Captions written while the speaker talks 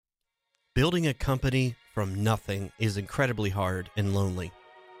Building a company from nothing is incredibly hard and lonely.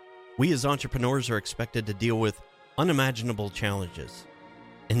 We as entrepreneurs are expected to deal with unimaginable challenges,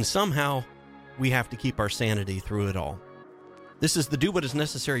 and somehow we have to keep our sanity through it all. This is the Do What Is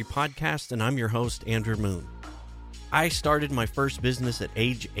Necessary podcast, and I'm your host, Andrew Moon. I started my first business at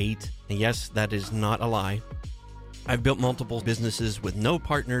age 8, and yes, that is not a lie. I've built multiple businesses with no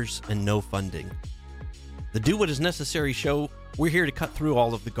partners and no funding. The Do What Is Necessary show, we're here to cut through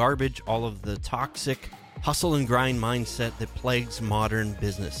all of the garbage, all of the toxic hustle and grind mindset that plagues modern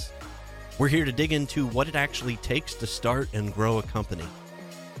business. We're here to dig into what it actually takes to start and grow a company.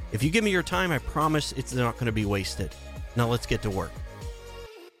 If you give me your time, I promise it's not going to be wasted. Now let's get to work.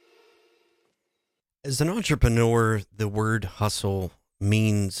 As an entrepreneur, the word hustle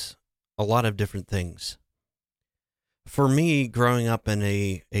means a lot of different things. For me, growing up in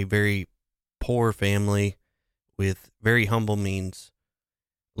a very poor family with very humble means,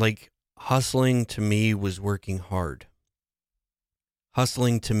 like hustling to me was working hard.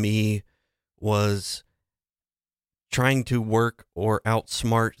 Hustling to me was trying to work or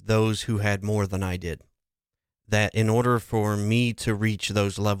outsmart those who had more than I did. That in order for me to reach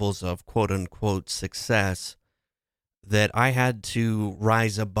those levels of quote unquote success, that I had to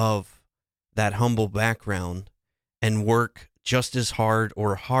rise above that humble background and work just as hard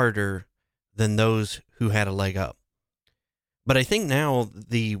or harder than those who had a leg up. But I think now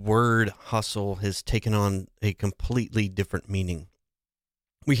the word hustle has taken on a completely different meaning.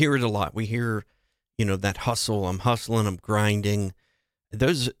 We hear it a lot. We hear, that hustle, I'm hustling, I'm grinding.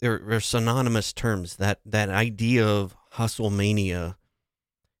 Those are synonymous terms. That idea of hustlemania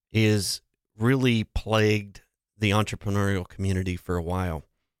is really plagued the entrepreneurial community for a while.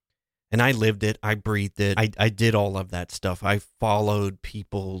 And I lived it. I breathed it. I did all of that stuff. I followed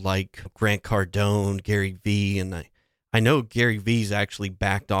people like Grant Cardone, Gary Vee, and I know Gary Vee's actually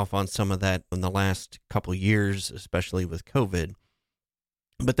backed off on some of that in the last couple of years, especially with COVID.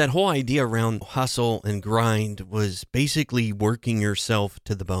 But that whole idea around hustle and grind was basically working yourself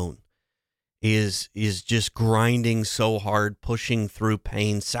to the bone, is just grinding so hard, pushing through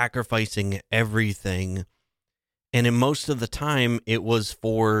pain, sacrificing everything. And in most of the time, it was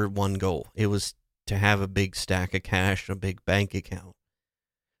for one goal. It was to have a big stack of cash, a big bank account.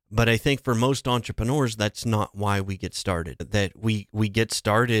 But I think for most entrepreneurs, that's not why we get started. That we get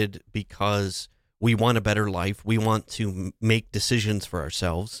started because we want a better life. We want to make decisions for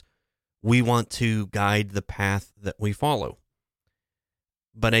ourselves. We want to guide the path that we follow.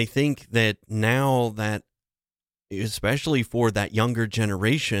 But I think that now that, especially for that younger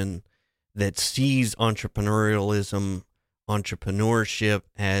generation that sees entrepreneurialism, entrepreneurship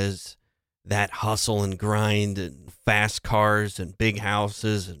as that hustle and grind and fast cars and big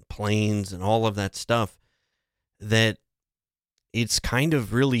houses and planes and all of that stuff, that it's kind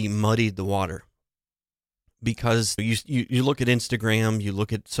of really muddied the water. Because you look at Instagram, you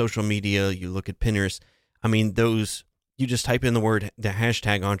look at social media, you look at Pinterest. I mean, you just type in the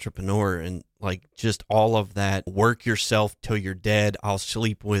hashtag entrepreneur, and like just all of that work yourself till you're dead, I'll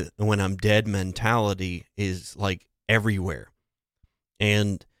sleep when I'm dead mentality is like everywhere.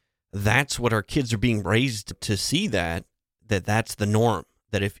 And that's what our kids are being raised to see, that's the norm.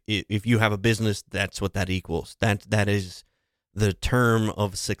 That if you have a business, that's what that equals. That is the term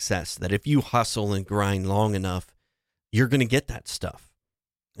of success, that if you hustle and grind long enough, you're going to get that stuff.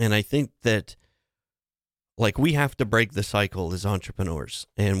 And I think that we have to break the cycle as entrepreneurs,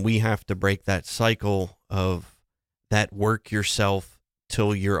 and we have to break that cycle of that work yourself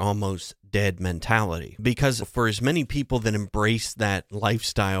till you're almost dead mentality. Because for as many people that embrace that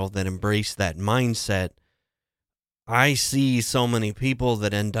lifestyle, that embrace that mindset, I see so many people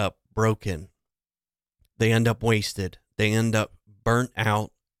that end up broken. They end up wasted. They end up burnt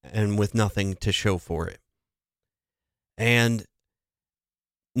out and with nothing to show for it. And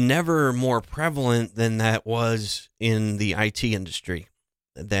never more prevalent than that was in the IT industry.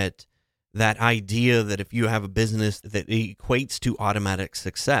 That idea that if you have a business that equates to automatic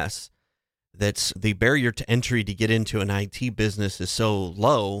success, that's the barrier to entry to get into an IT business is so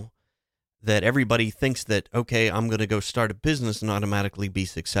low that everybody thinks that, okay, I'm going to go start a business and automatically be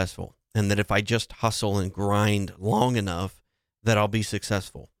successful. And that if I just hustle and grind long enough, that I'll be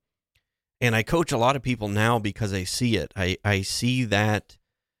successful. And I coach a lot of people now because I see it. I see that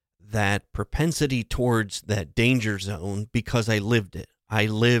propensity towards that danger zone because I lived it. I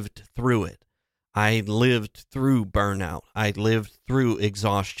lived through it. I lived through burnout. I lived through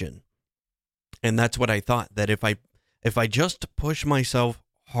exhaustion. And that's what I thought, that if I just push myself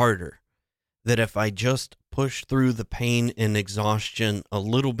harder, that if I just push through the pain and exhaustion a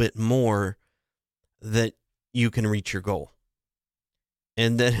little bit more, that you can reach your goal.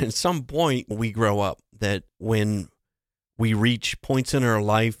 And then at some point we grow up, that when we reach points in our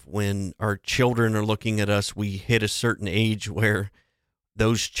life when our children are looking at us, we hit a certain age where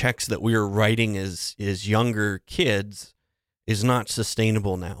those checks that we were writing as younger kids is not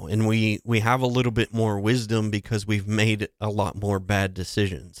sustainable now. And we have a little bit more wisdom because we've made a lot more bad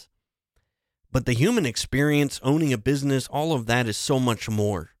decisions. But the human experience, owning a business, all of that is so much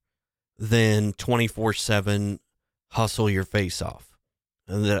more than 24/7 hustle your face off.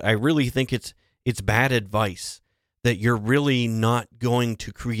 And that I really think it's bad advice that you're really not going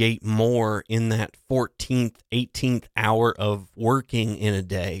to create more in that 14th, 18th hour of working in a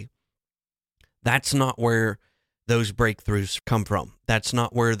day. That's not where those breakthroughs come from. That's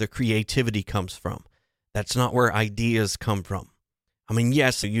not where the creativity comes from. That's not where ideas come from. I mean,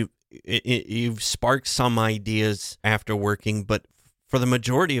 yes, you've sparked some ideas after working, but for the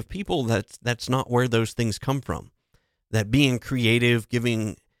majority of people, that's not where those things come from. That being creative,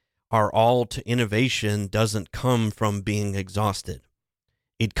 giving our all to innovation doesn't come from being exhausted.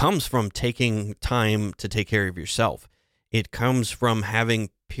 It comes from taking time to take care of yourself. It comes from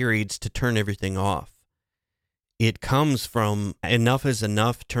having periods to turn everything off. It comes from enough is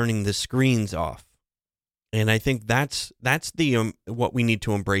enough, turning the screens off. And I think that's the what we need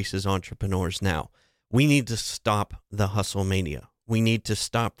to embrace as entrepreneurs now. We need to stop the hustle mania. We need to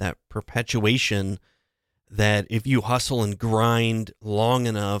stop that perpetuation that if you hustle and grind long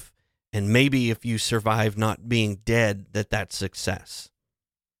enough, and maybe if you survive not being dead, that's success.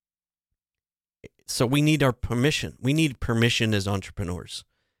 So we need our permission. We need permission as entrepreneurs,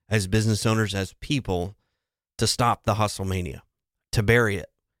 as business owners, as people, to stop the hustle mania, to bury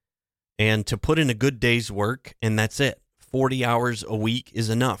it, and to put in a good day's work, and that's it. 40 hours a week is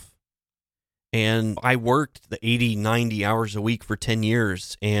enough. And I worked the 80, 90 hours a week for 10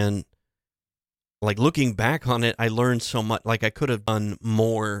 years, and like looking back on it, I learned so much. Like I could have done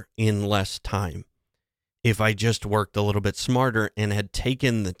more in less time if I just worked a little bit smarter and had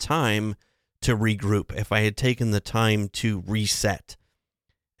taken the time to regroup. If I had taken the time to reset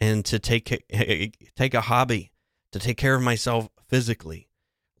and to take a hobby, to take care of myself physically.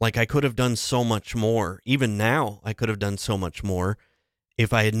 Like I could have done so much more. Even now, I could have done so much more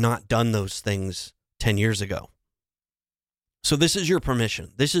if I had not done those things 10 years ago. So this is your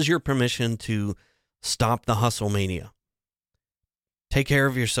permission. This is your permission to stop the hustle mania. Take care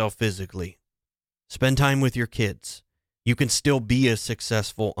of yourself physically. Spend time with your kids. You can still be a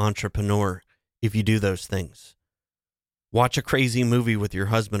successful entrepreneur if you do those things. Watch a crazy movie with your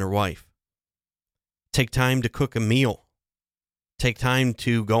husband or wife. Take time to cook a meal. Take time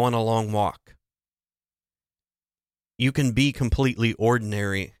to go on a long walk. You can be completely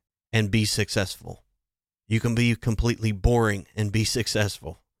ordinary and be successful. You can be completely boring and be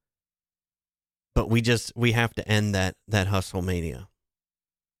successful. But we have to end that hustle mania.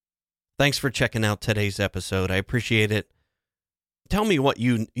 Thanks for checking out today's episode. I appreciate it. Tell me what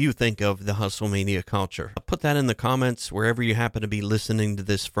you think of the hustle mania culture. Put that in the comments wherever you happen to be listening to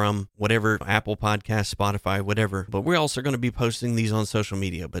this from, whatever, Apple Podcasts, Spotify, whatever. But we're also going to be posting these on social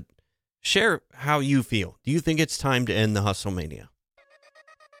media. But share how you feel. Do you think it's time to end the hustle mania?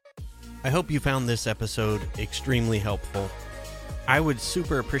 I hope you found this episode extremely helpful. I would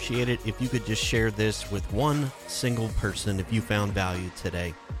super appreciate it if you could just share this with one single person if you found value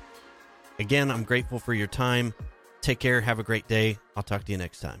today. Again, I'm grateful for your time. Take care. Have a great day. I'll talk to you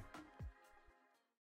next time.